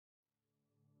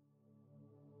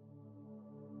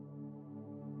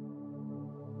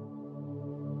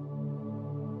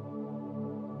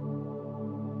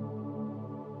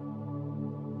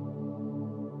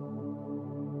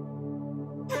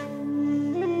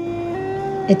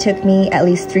It took me at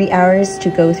least 3 hours to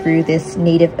go through this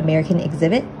Native American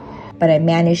exhibit, but I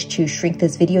managed to shrink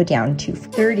this video down to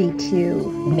 32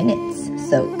 minutes,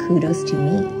 so kudos to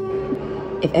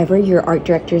me. If ever your art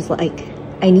director's like,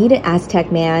 I need an Aztec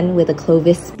man with a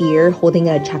Clovis spear holding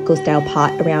a Chaco style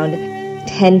pot around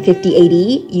 1050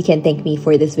 AD, you can thank me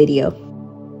for this video.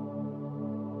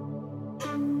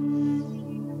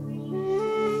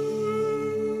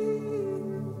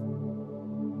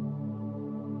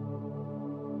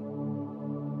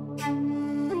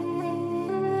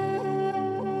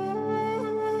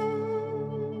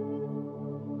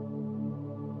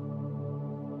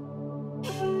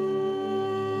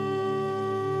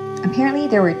 Apparently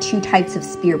there were 2 types of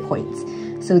spear points.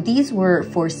 So these were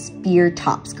for spear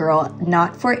tops, girl,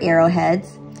 not for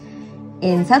arrowheads.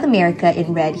 In South America,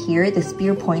 in red here, the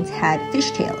spear points had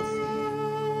fishtails.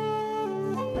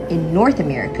 In North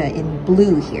America, in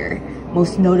blue here,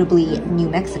 most notably New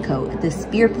Mexico, the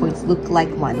spear points looked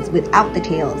like ones without the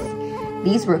tails.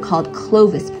 These were called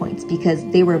Clovis points because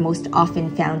they were most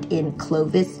often found in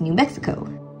Clovis, New Mexico.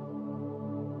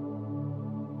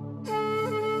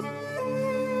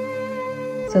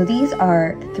 So these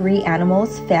are 3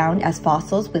 animals found as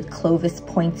fossils with Clovis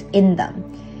points in them.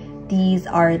 These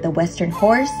are the Western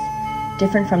horse,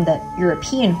 different from the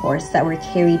European horse that were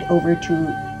carried over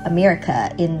to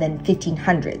America in the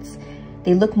 1500s.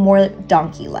 They look more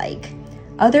donkey-like.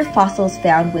 Other fossils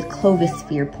found with Clovis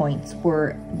spear points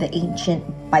were the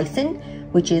ancient bison,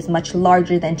 which is much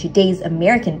larger than today's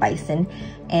American bison,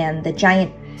 and the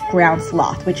giant ground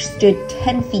sloth, which stood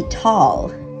 10 feet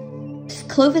tall.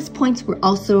 Clovis points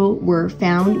were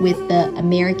found with the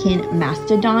American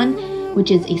mastodon, which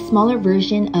is a smaller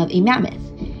version of a mammoth,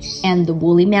 and the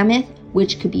woolly mammoth,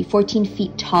 which could be 14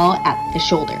 feet tall at the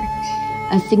shoulder.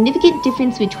 A significant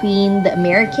difference between the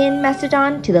American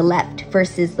mastodon to the left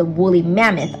versus the woolly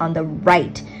mammoth on the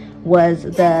right was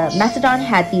the mastodon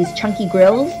had these chunky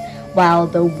grills, while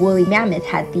the woolly mammoth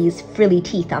had these frilly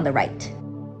teeth on the right.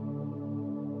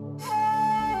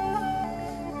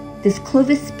 This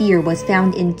Clovis spear was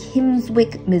found in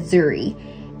Kimmswick, Missouri,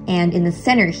 and in the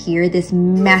center here, this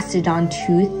mastodon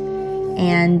tooth,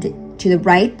 and to the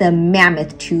right, the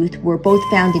mammoth tooth were both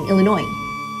found in Illinois.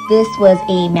 This was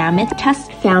a mammoth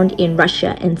tusk found in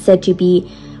Russia and said to be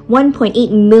 1.8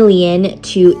 million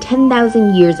to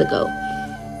 10,000 years ago.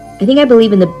 I think I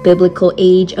believe in the biblical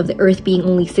age of the earth being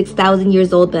only 6,000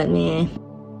 years old, but meh.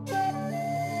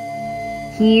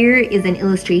 Here is an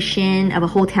illustration of a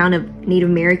whole town of Native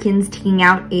Americans taking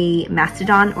out a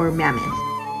mastodon or mammoth.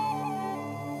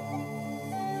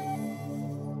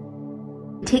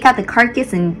 Take out the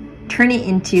carcass and turn it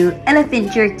into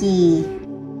elephant jerky.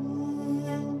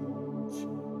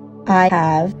 I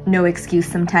have no excuse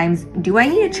sometimes. Do I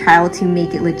need a child to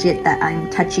make it legit that I'm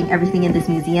touching everything in this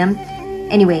museum?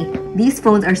 Anyway, these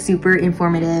phones are super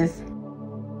informative.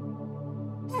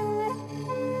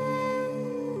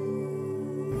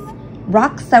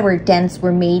 Rocks that were dense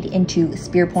were made into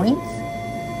spear points.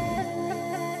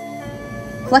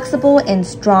 Flexible and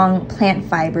strong plant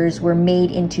fibers were made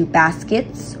into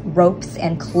baskets, ropes,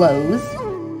 and clothes.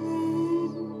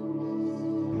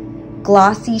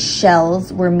 Glossy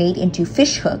shells were made into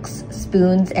fish hooks,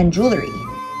 spoons, and jewelry.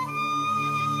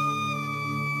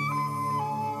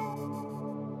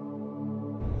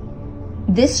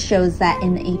 This shows that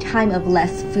in a time of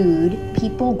less food,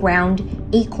 people ground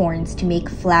acorns to make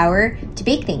flour to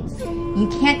bake things. You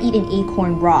can't eat an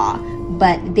acorn raw,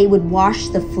 but they would wash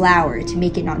the flour to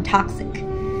make it non-toxic.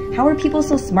 How are people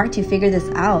so smart to figure this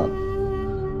out?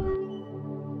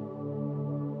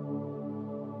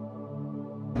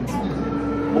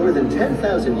 More than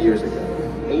 10,000 years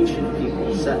ago, ancient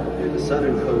people settled near the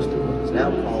southern coast of what is now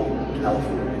called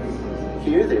California.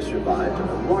 Here they survived on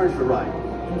a large variety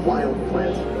of wild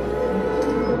plants.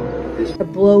 The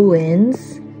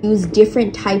blow-ins use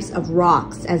different types of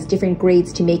rocks as different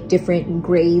grades to make different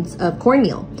grades of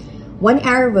cornmeal. 1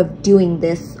 hour of doing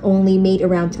this only made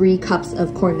around 3 cups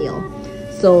of cornmeal.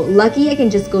 So lucky I can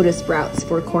just go to Sprouts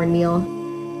for cornmeal.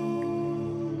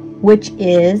 Which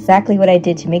is exactly what I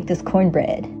did to make this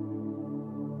cornbread.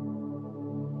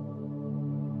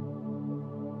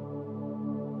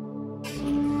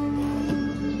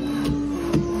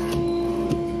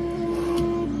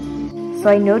 So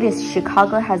I noticed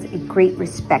Chicago has a great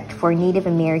respect for Native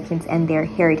Americans and their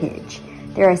heritage.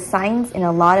 There are signs in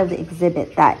a lot of the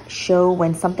exhibit that show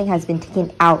when something has been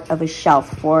taken out of a shelf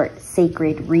for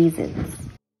sacred reasons.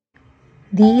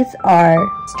 These are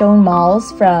stone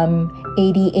malls from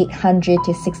AD 800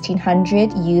 to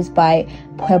 1600 used by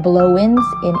Puebloans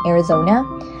in Arizona.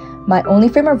 My only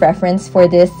frame of reference for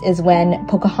this is when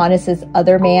Pocahontas's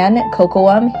other man,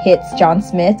 Kocoum, hits John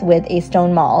Smith with a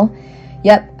stone maul.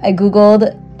 Yep, I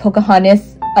googled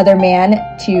Pocahontas' other man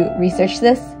to research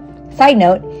this. Side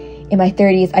note, in my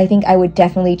 30s, I think I would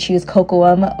definitely choose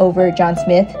Kocoum over John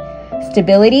Smith.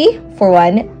 Stability, for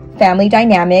one, family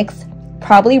dynamics,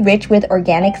 probably rich with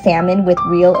organic salmon with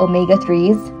real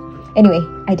omega-3s. Anyway,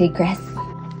 I digress.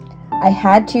 I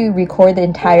had to record the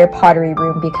entire pottery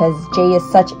room because Jay is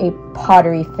such a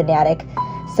pottery fanatic.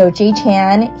 So Jay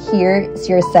Chan, here's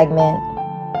your segment.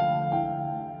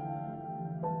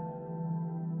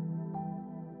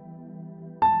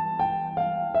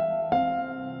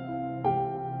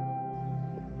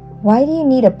 Why do you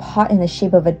need a pot in the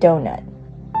shape of a donut?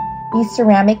 These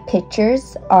ceramic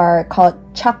pitchers are called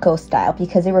Chaco style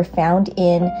because they were found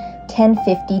in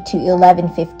 1050 to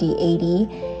 1150 AD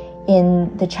in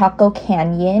the Chaco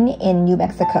Canyon in New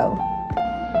Mexico.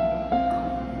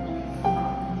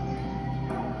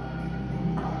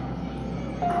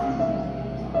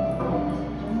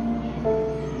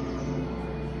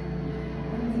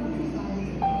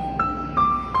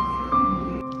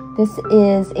 This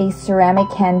is a ceramic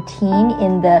canteen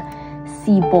in the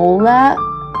Cibola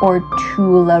or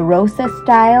Tularosa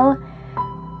style.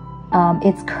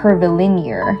 It's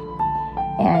curvilinear,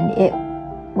 and it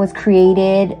was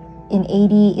created in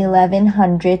AD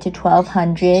 1100 to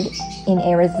 1200 in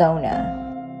Arizona.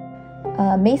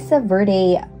 Mesa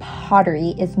Verde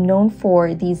pottery is known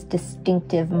for these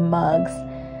distinctive mugs.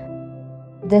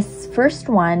 This first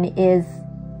one is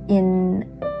in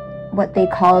what they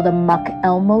call the Muck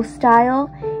Elmo style,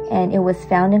 and it was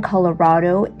found in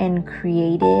Colorado and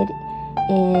created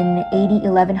in AD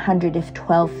 1100 to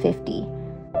 1250.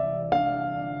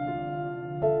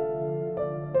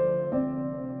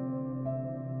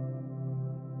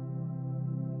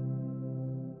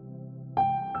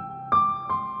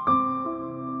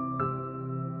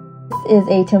 Is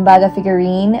a Tumbaga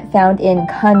figurine found in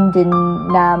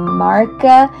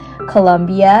Cundinamarca,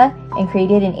 Colombia, and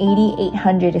created in AD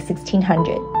 800 to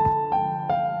 1600.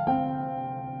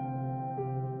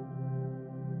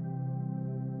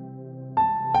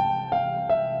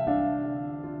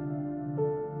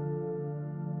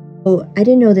 Oh, I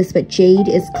didn't know this, but jade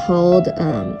is called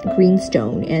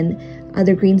greenstone, and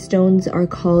other greenstones are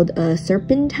called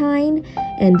serpentine,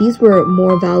 and these were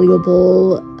more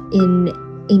valuable in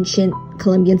ancient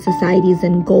Colombian societies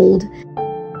than gold.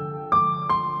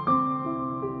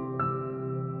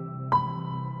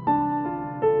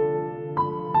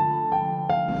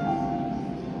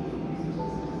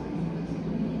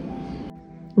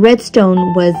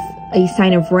 Redstone was a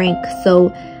sign of rank,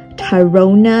 so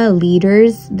Tairona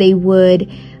leaders, they would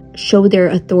show their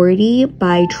authority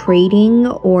by trading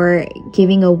or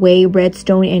giving away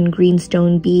redstone and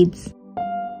greenstone beads.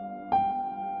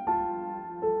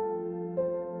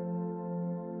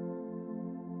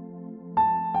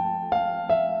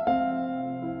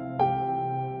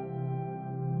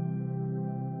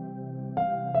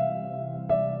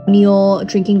 Colonial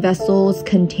drinking vessels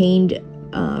contained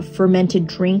fermented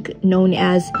drink known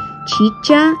as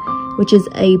chicha, which is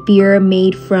a beer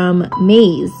made from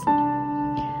maize.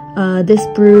 This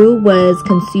brew was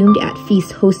consumed at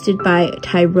feasts hosted by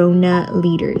Tairona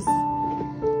leaders.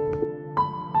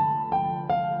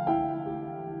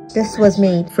 This was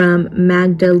made from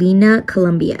Magdalena,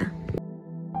 Colombia.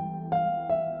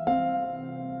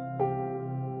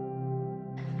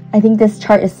 I think this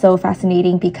chart is so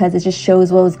fascinating because it just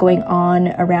shows what was going on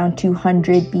around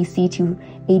 200 BC to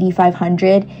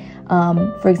 8500.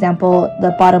 For example,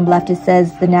 the bottom left, it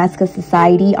says the Nazca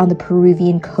Society on the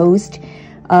Peruvian coast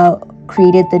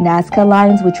created the Nazca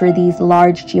lines, which were these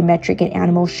large geometric and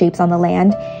animal shapes on the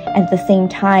land. And at the same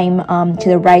time, to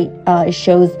the right, it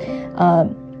shows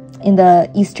in the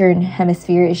Eastern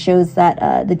Hemisphere, it shows that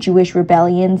the Jewish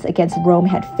rebellions against Rome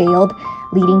had failed,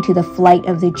 leading to the flight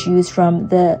of the Jews from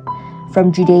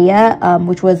Judea,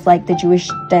 which was like the Jewish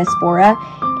diaspora.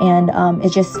 And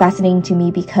it's just fascinating to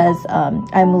me because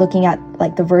I'm looking at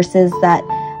like the verses that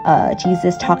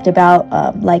Jesus talked about,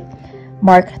 like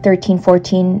Mark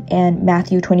 13:14 and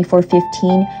Matthew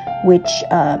 24:15, which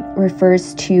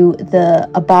refers to the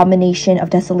abomination of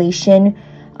desolation,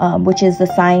 which is the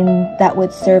sign that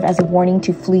would serve as a warning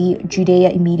to flee Judea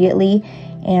immediately.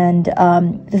 And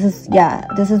this is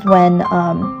when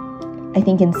I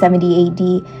think in 70 AD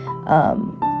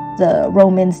the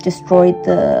Romans destroyed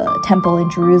the temple in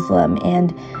Jerusalem,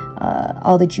 and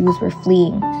all the Jews were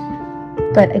fleeing.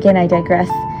 But again, I digress.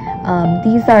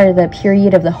 These are the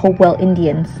period of the Hopewell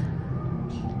Indians,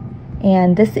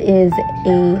 and this is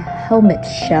a helmet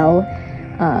shell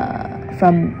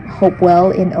from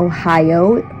Hopewell in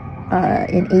Ohio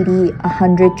in AD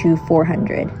 100 to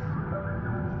 400.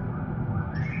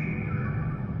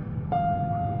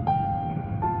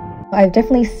 I've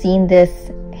definitely seen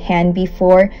this hand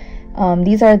before.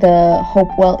 These are the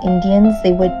Hopewell Indians.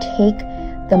 They would take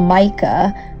the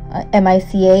mica,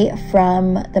 M-I-C-A,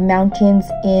 from the mountains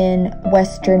in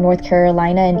western North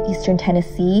Carolina and eastern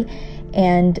Tennessee,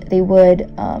 and they would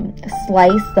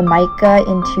slice the mica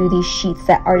into these sheets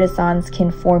that artisans can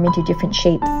form into different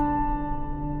shapes.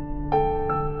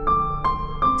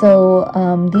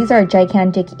 So these are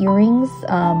gigantic earrings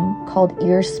called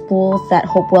ear spools that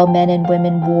Hopewell men and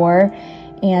women wore,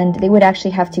 and they would actually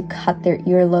have to cut their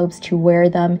earlobes to wear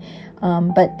them.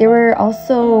 But they were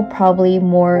also probably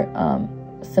more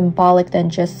symbolic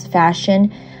than just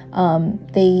fashion.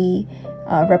 They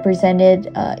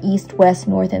represented east, west,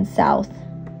 north, and south.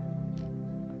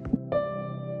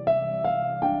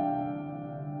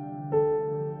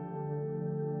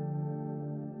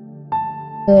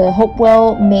 The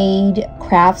Hopewell made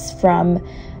crafts from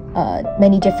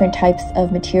many different types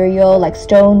of material like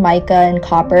stone, mica, and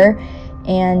copper,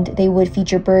 and they would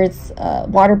feature birds,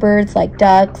 water birds like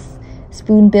ducks,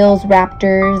 spoonbills,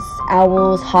 raptors,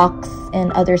 owls, hawks,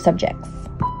 and other subjects.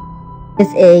 This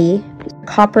is a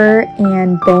copper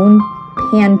and bone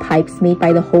panpipes made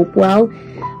by the Hopewell.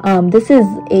 This is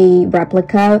a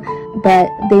replica, but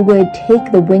they would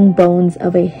take the wing bones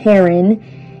of a heron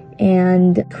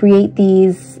and create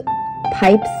these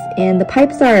pipes, and the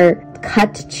pipes are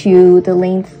cut to the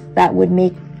length that would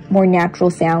make more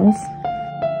natural sounds.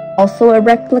 Also a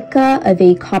replica of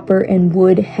a copper and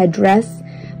wood headdress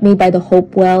made by the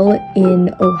Hopewell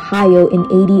in Ohio in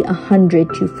AD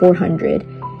 100 to 400.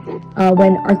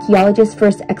 When archaeologists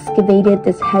first excavated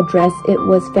this headdress, it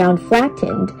was found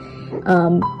flattened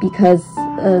because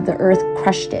the earth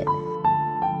crushed it.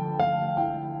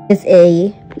 This is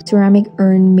a ceramic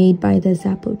urn made by the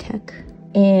Zapotec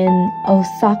in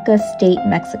Oaxaca State,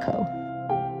 Mexico.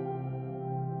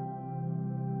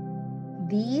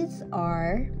 These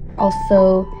are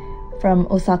also from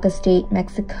Oaxaca State,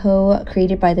 Mexico,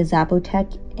 created by the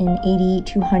Zapotec in AD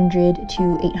 200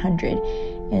 to 800.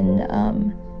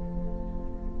 And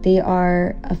they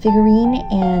are a figurine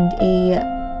and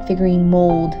a figurine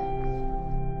mold.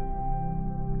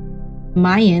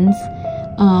 Mayans,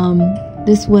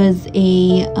 this was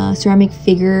a ceramic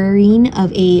figurine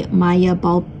of a Maya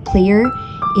ball player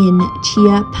in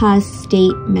Chiapas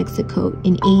State, Mexico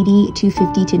in AD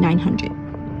 250 to 900.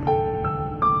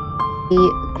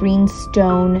 A green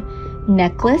stone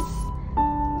necklace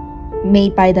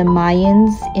made by the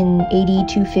Mayans in AD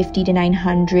 250 to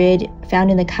 900, found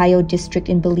in the Cayo district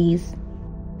in Belize.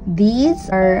 These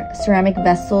are ceramic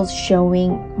vessels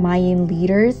showing Mayan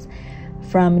leaders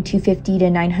from 250 to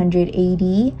 900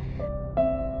 AD.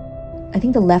 I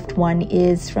think the left one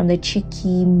is from the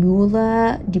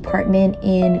Chiquimula department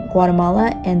in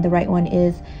Guatemala, and the right one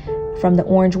is from the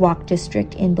Orange Walk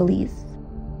district in Belize.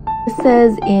 It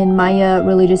says in Maya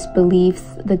religious beliefs,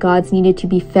 the gods needed to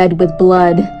be fed with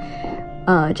blood,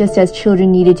 just as children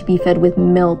needed to be fed with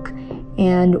milk.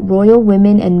 And royal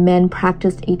women and men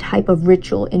practiced a type of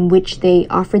ritual in which they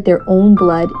offered their own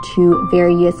blood to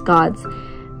various gods.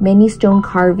 Many stone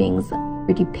carvings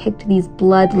depict these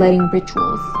bloodletting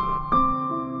rituals.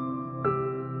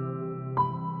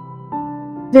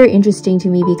 Very interesting to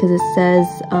me because it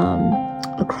says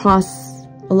across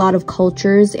a lot of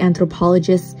cultures,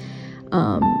 anthropologists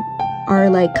are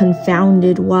like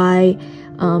confounded why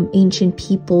ancient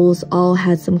peoples all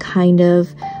had some kind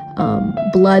of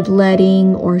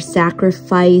bloodletting or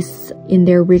sacrifice in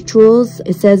their rituals.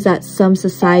 It says that some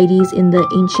societies in the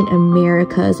ancient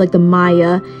Americas, like the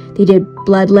Maya, they did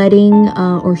bloodletting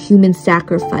or human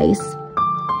sacrifice.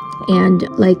 And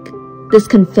like this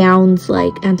confounds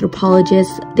like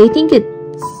anthropologists. They think it's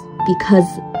because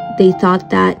they thought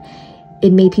that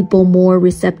it made people more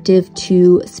receptive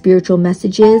to spiritual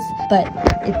messages, but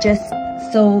it just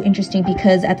so interesting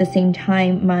because at the same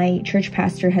time my church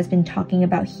pastor has been talking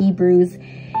about Hebrews,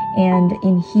 and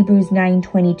in Hebrews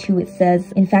 9:22 it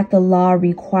says, in fact the law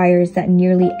requires that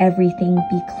nearly everything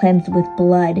be cleansed with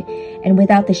blood, and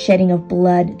without the shedding of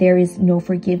blood there is no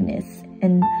forgiveness.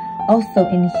 And also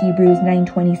in Hebrews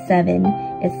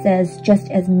 9:27 it says,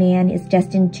 just as man is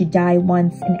destined to die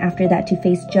once and after that to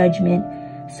face judgment,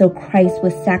 so Christ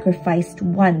was sacrificed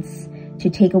once to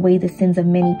take away the sins of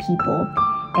many people,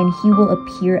 and he will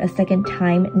appear a second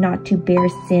time, not to bear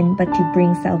sin, but to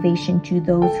bring salvation to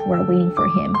those who are waiting for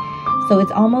him. So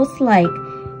it's almost like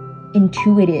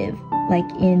intuitive, like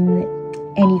in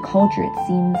any culture, it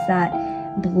seems that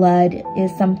blood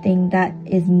is something that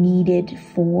is needed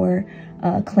for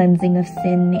cleansing of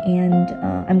sin, and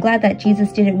I'm glad that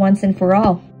Jesus did it once and for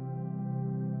all.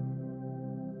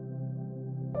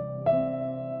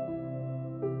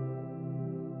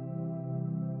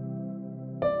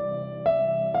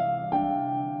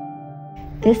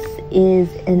 This is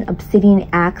an obsidian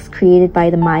axe created by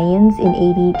the Mayans in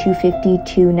AD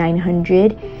 250 to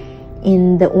 900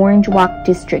 in the Orange Walk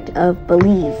district of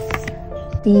Belize.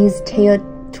 These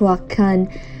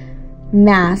Teotihuacan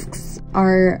masks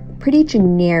are pretty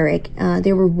generic.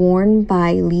 They were worn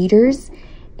by leaders,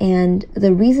 and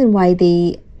the reason why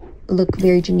they look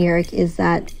very generic is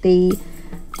that they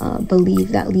believe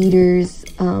that leaders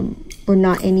were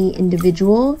not any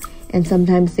individual, and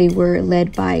sometimes they were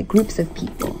led by groups of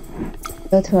people.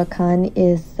 Teotihuacan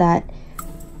is that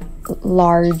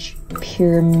large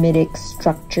pyramidic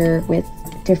structure with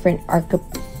different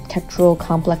architectural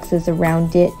complexes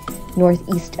around it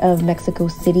northeast of Mexico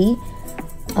City.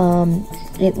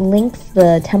 It links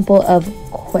the Temple of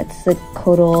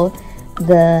Quetzalcoatl,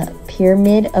 the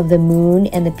Pyramid of the Moon,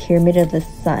 and the Pyramid of the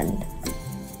Sun.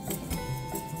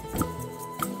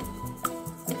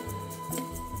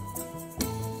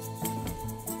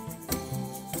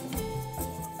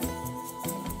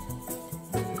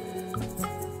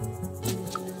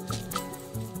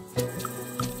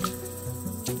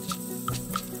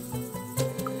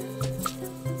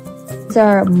 These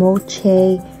are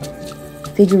Moche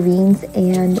figurines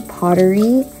and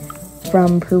pottery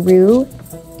from Peru,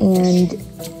 and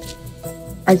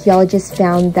archaeologists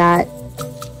found that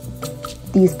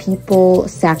these people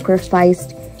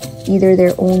sacrificed either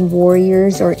their own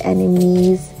warriors or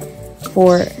enemies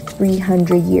for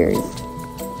 300 years.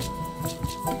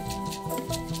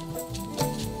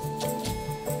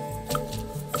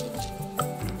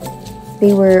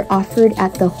 They were offered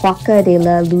at the Huaca de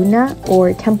la Luna,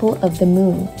 or Temple of the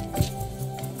Moon.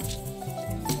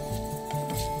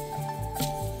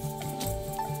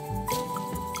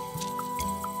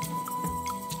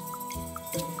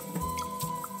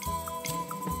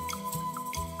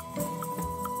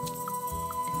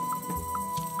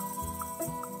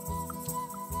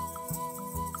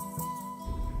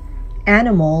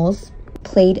 Animals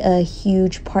played a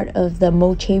huge part of the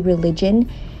Moche religion.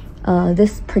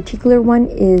 This particular one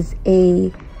is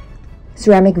a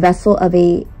ceramic vessel of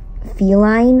a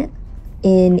feline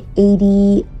in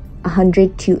AD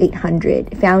 100 to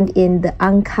 800, found in the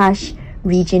Ancash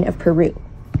region of Peru.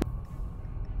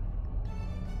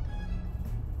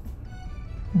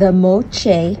 The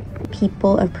Moche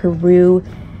people of Peru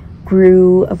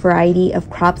grew a variety of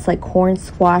crops like corn,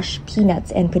 squash,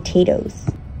 peanuts, and potatoes.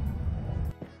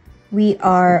 We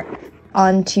are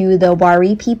onto the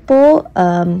Wari people,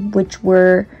 which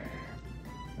were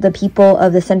the people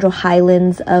of the Central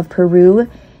Highlands of Peru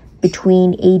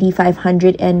between AD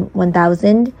 500 and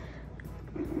 1000.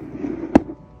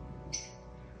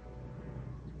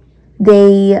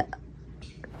 They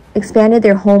expanded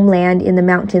their homeland in the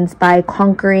mountains by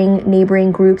conquering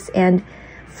neighboring groups and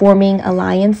forming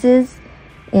alliances,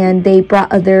 and they brought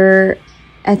other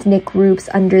ethnic groups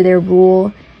under their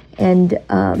rule and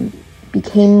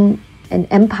became an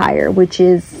empire, which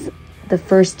is the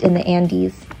first in the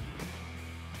Andes.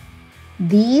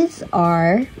 These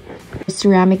are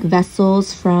ceramic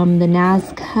vessels from the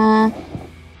Nazca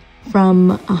from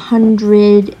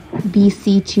 100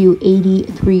 BC to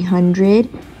 8300.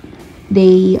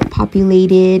 They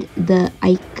populated the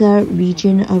Ica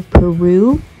region of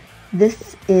Peru.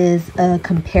 This is a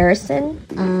comparison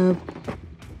of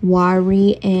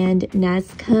Wari and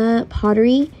Nazca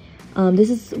pottery. This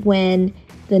is when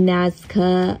the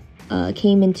Nazca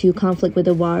came into conflict with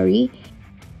the Wari.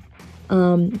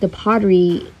 The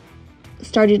pottery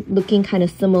started looking kind of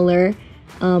similar,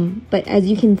 but as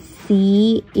you can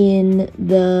see in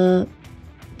the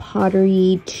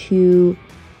pottery to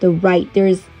the right,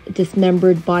 there's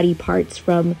dismembered body parts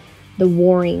from the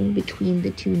warring between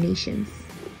the two nations.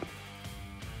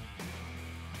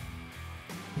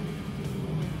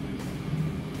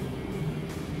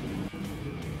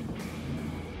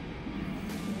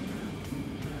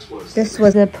 This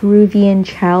was a Peruvian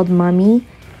child mummy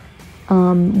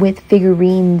with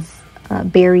figurines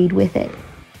buried with it.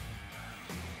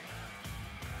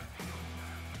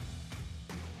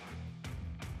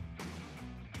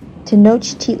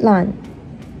 Tenochtitlan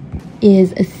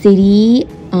is a city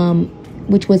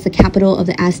which was the capital of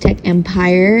the Aztec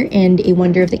Empire and a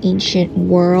wonder of the ancient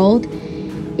world.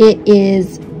 It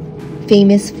is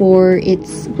famous for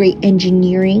its great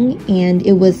engineering, and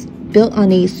it was built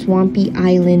on a swampy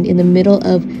island in the middle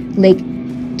of Lake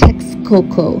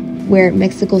Texcoco, where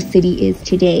Mexico City is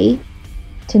today.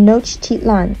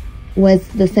 Tenochtitlan was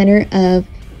the center of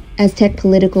Aztec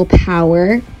political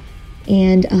power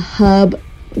and a hub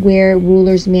where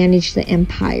rulers managed the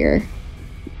empire.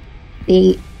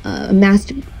 They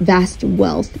amassed vast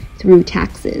wealth through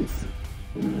taxes.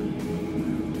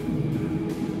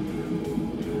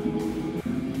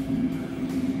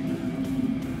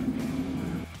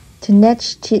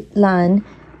 Tenochtitlan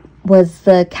was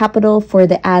the capital for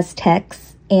the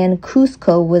Aztecs, and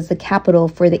Cusco was the capital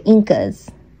for the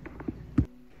Incas.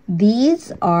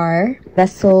 These are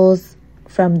vessels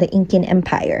from the Incan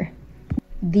Empire.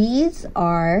 These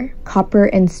are copper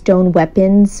and stone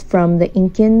weapons from the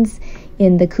Incans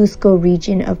in the Cusco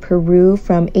region of Peru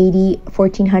from AD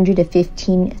 1400 to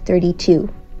 1532.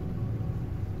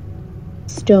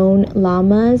 Stone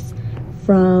llamas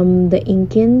from the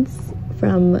Incans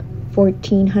from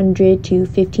 1400 to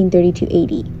 1532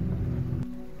 AD.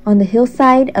 On the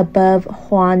hillside above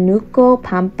Huánuco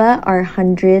Pampa are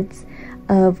hundreds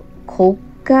of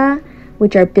colca,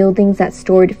 which are buildings that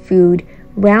stored food.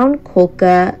 Round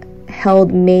colca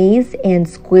held maize and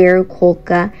square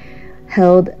colca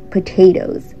held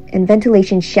potatoes, and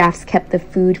ventilation shafts kept the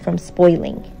food from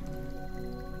spoiling.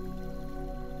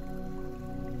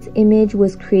 This image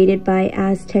was created by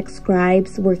Aztec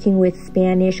scribes working with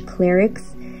Spanish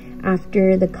clerics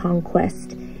after the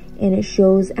conquest, and it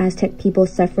shows Aztec people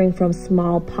suffering from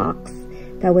smallpox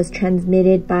that was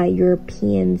transmitted by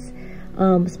Europeans.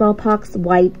 Smallpox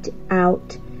wiped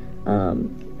out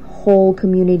whole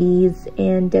communities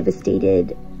and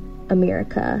devastated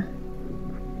America.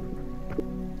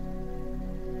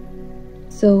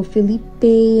 So Felipe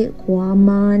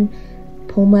Guaman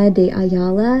Poma de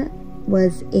Ayala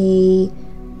was a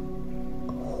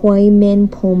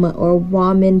Huayman Poma or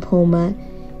Waman Poma,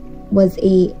 was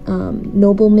a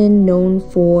nobleman known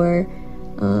for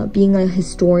being a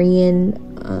historian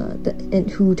and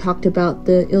who talked about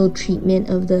the ill treatment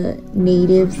of the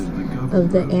natives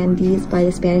of the Andes by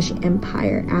the Spanish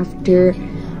Empire after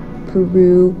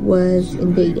Peru was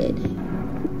invaded.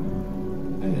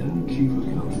 And chief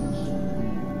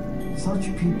accountants.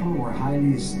 Such people were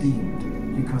highly esteemed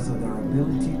because of their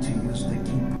ability to use the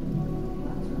key.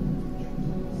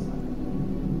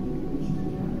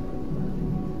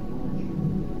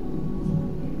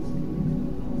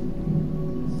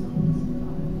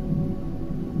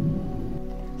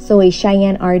 So a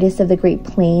Cheyenne artist of the Great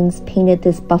Plains painted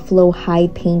this buffalo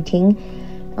hide painting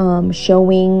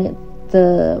showing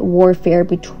the warfare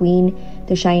between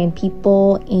the Cheyenne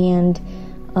people and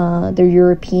the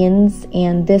Europeans,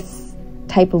 and this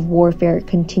type of warfare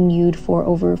continued for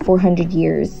over 400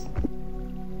 years.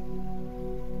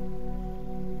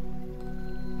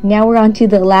 Now we're on to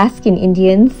the Alaskan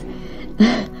Indians.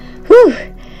 Whew.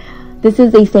 This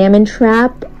is a salmon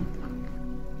trap.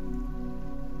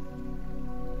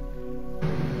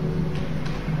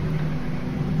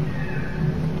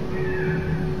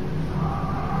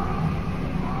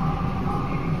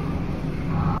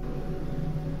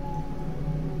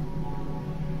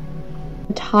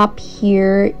 Top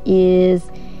here is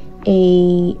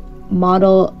a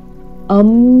model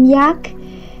umyak,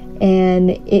 and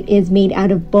it is made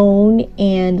out of bone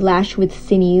and lashed with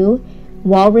sinew.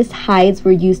 Walrus hides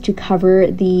were used to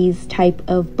cover these type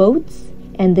of boats,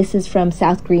 and this is from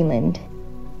South Greenland.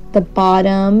 The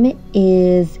bottom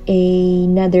is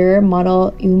another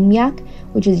model umyak,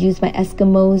 which is used by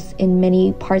Eskimos in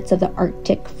many parts of the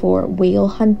Arctic for whale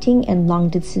hunting and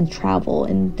long-distance travel,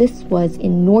 and this was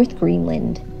in North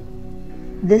Greenland.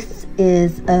 This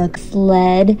is a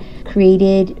sled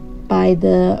created by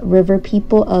the river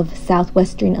people of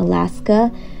southwestern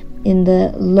Alaska in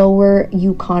the lower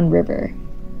Yukon River.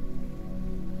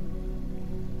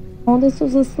 Oh, this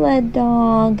was a sled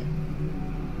dog.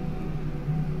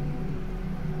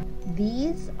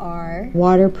 These are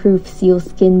waterproof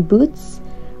sealskin boots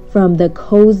from the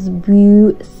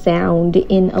Kocoum Sound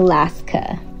in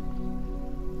Alaska.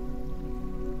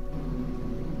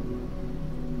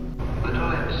 The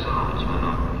diet sounds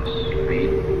monotonous.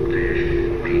 Meat, fish,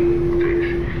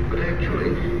 but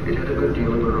actually it had a good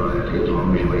deal of variety as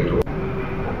long as you ate all.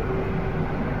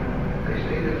 They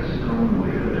stayed at the stone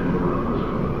weir to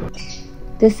arouse.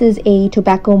 This is a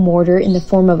tobacco mortar in the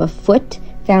form of a foot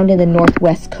found in the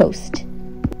northwest coast.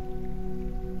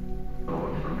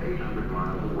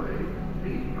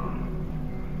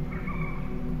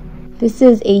 This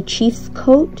is a chief's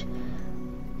coat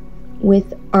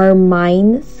with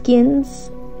ermine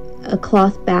skins, a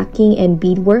cloth backing, and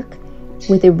beadwork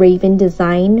with a raven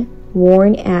design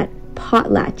worn at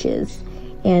potlatches.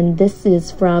 And this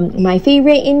is from my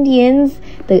favorite Indians,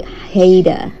 the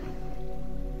Haida.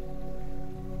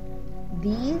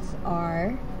 These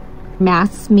are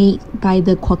masks made by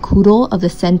the Kwakiutl of the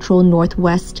central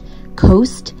northwest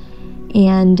coast,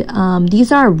 and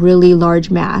these are really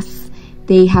large masks.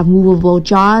 They have movable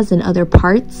jaws and other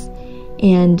parts,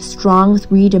 and strong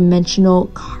three-dimensional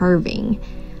carving.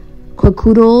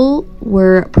 Kwakiutl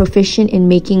were proficient in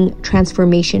making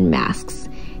transformation masks.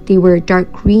 They were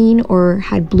dark green or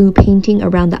had blue painting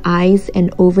around the eyes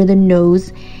and over the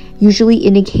nose, usually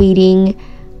indicating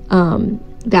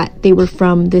that they were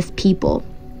from this people.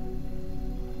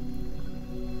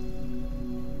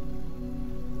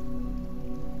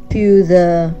 To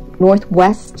the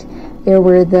northwest, there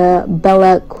were the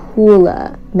Bella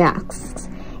Coola masks,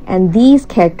 and these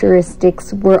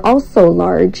characteristics were also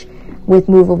large, with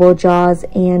movable jaws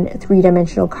and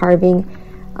three-dimensional carving.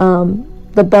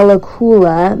 The Bella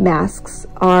Coola masks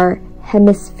are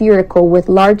hemispherical with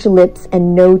large lips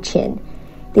and no chin.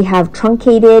 They have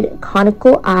truncated,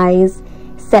 conical eyes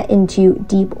set into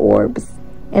deep orbs,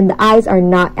 and the eyes are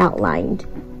not outlined.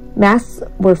 Masks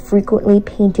were frequently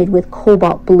painted with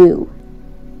cobalt blue.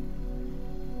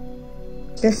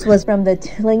 This was from the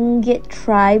Tlingit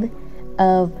tribe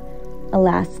of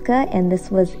Alaska, and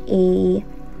this was a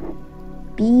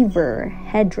beaver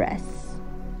headdress.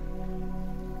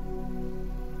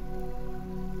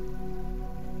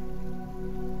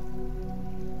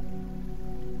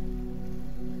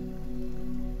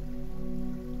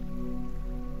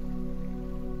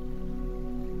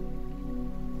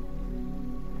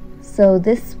 So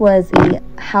this was a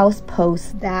house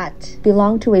post that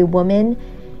belonged to a woman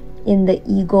in the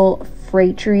eagle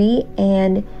phratry,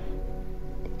 and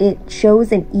it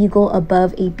shows an eagle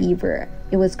above a beaver.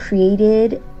 It was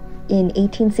created in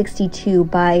 1862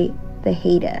 by the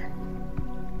Haida.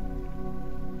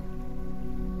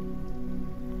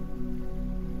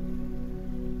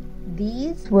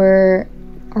 These were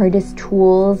artist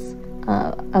tools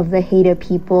of the Haida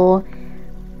people.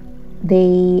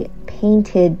 They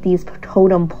painted these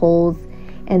totem poles,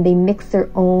 and they mixed their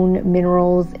own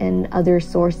minerals and other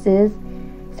sources.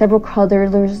 Several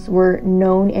colors were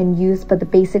known and used, but the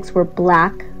basics were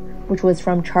black, which was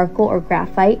from charcoal or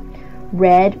graphite,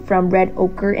 red from red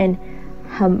ochre and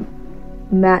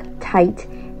hematite,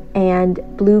 and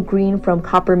blue-green from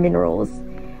copper minerals.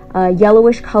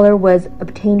 Yellowish color was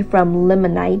obtained from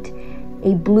limonite,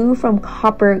 a blue from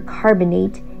copper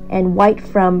carbonate, and white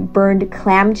from burned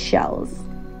clam shells.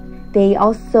 They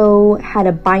also had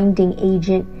a binding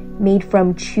agent made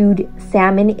from chewed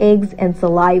salmon eggs and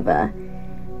saliva.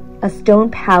 A stone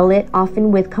palette,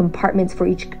 often with compartments for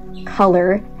each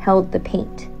color, held the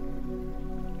paint.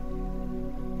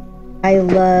 I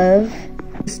love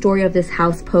the story of this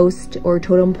house post or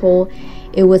totem pole.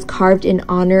 It was carved in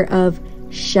honor of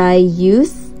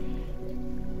Shayus,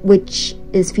 which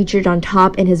is featured on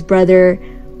top, and his brother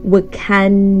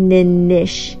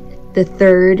Wakaninish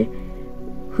III,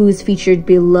 who's featured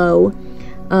below.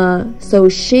 So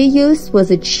Shayus was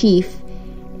a chief,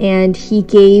 and he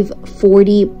gave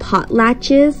 40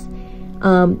 potlatches.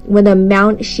 When the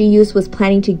amount Shayus was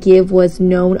planning to give was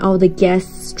known, all the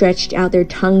guests stretched out their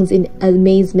tongues in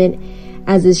amazement,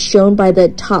 as is shown by the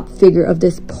top figure of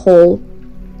this pole.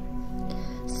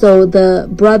 So the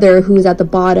brother, who's at the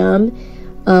bottom,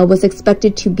 was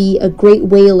expected to be a great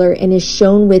whaler, and is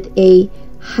shown with a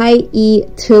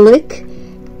Kwakiutl,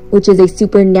 which is a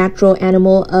supernatural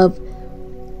animal of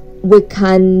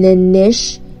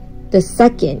Wakaninish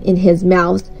II, in his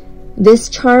mouth. This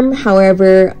charm,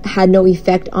 however, had no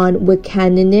effect on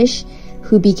Wakaninish,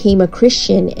 who became a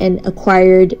Christian and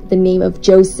acquired the name of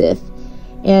Joseph.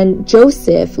 And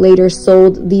Joseph later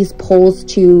sold these poles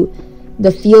to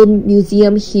the Field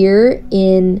Museum here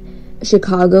in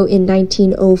Chicago in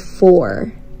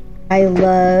 1904. I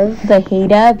love the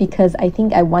Haida because I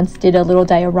think I once did a little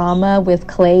diorama with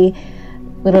clay,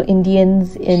 little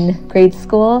Indians in grade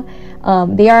school.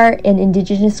 They are an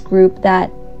indigenous group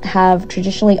that have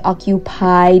traditionally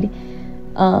occupied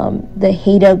the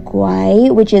Haida Gwaii,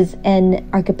 which is an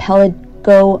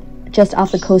archipelago just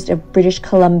off the coast of British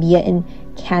Columbia in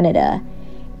Canada.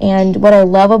 And what I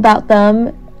love about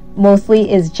them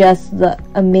mostly is just the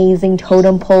amazing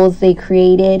totem poles they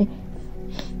created.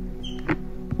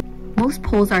 Most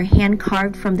poles are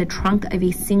hand-carved from the trunk of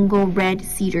a single red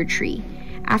cedar tree.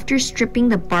 After stripping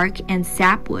the bark and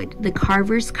sapwood, the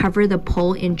carvers cover the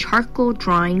pole in charcoal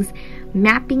drawings,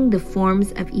 mapping the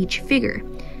forms of each figure.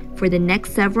 For the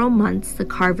next several months, the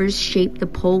carvers shape the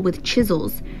pole with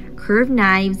chisels, curved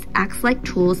knives, axe-like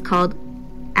tools called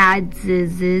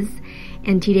adzes,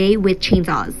 and today with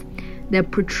chainsaws. The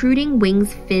protruding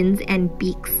wings, fins, and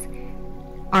beaks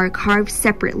are carved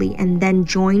separately and then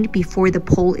joined before the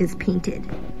pole is painted.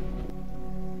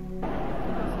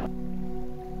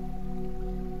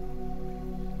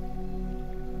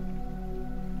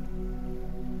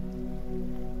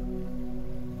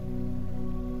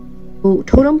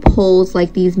 Totem poles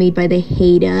like these made by the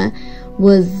Haida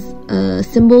was a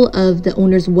symbol of the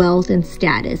owner's wealth and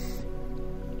status.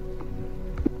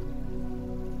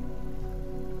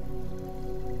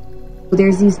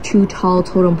 There's these two tall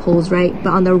totem poles, right?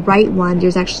 But on the right one,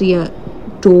 there's actually a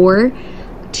door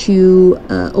to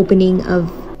opening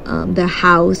of the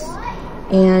house,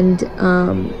 and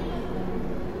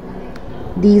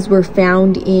these were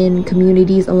found in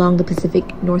communities along the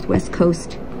Pacific Northwest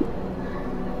coast.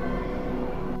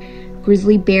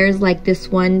 Grizzly bears like this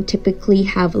one typically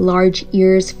have large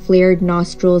ears, flared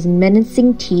nostrils,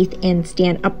 menacing teeth, and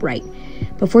stand upright.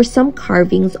 But for some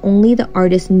carvings, only the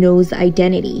artist knows the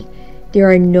identity. There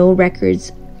are no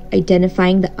records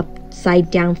identifying the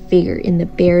upside-down figure in the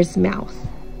bear's mouth.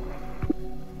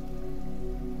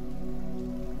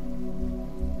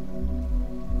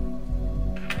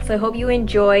 So I hope you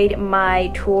enjoyed my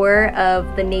tour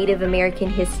of the Native American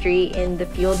history in the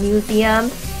Field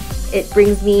Museum. It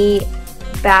brings me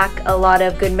back a lot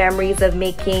of good memories of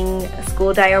making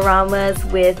school dioramas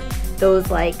with those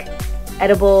like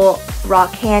edible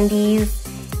rock candies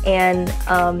and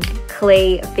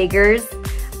clay figures,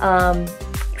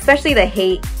 especially the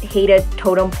Haida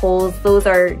totem poles. Those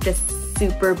are just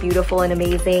super beautiful and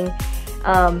amazing.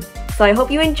 So I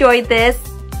hope you enjoyed this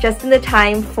just in the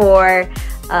time for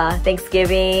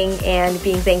Thanksgiving and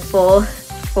being thankful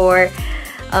for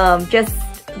just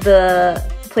the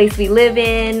place we live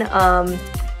in,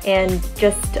 and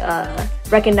just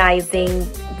recognizing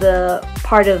the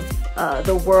part of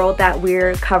the world that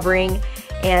we're covering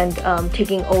and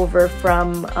taking over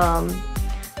from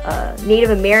Native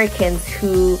Americans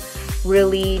who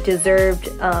really deserved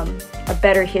a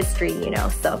better history, you know.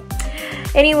 So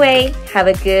anyway, have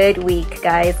a good week,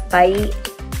 guys. Bye.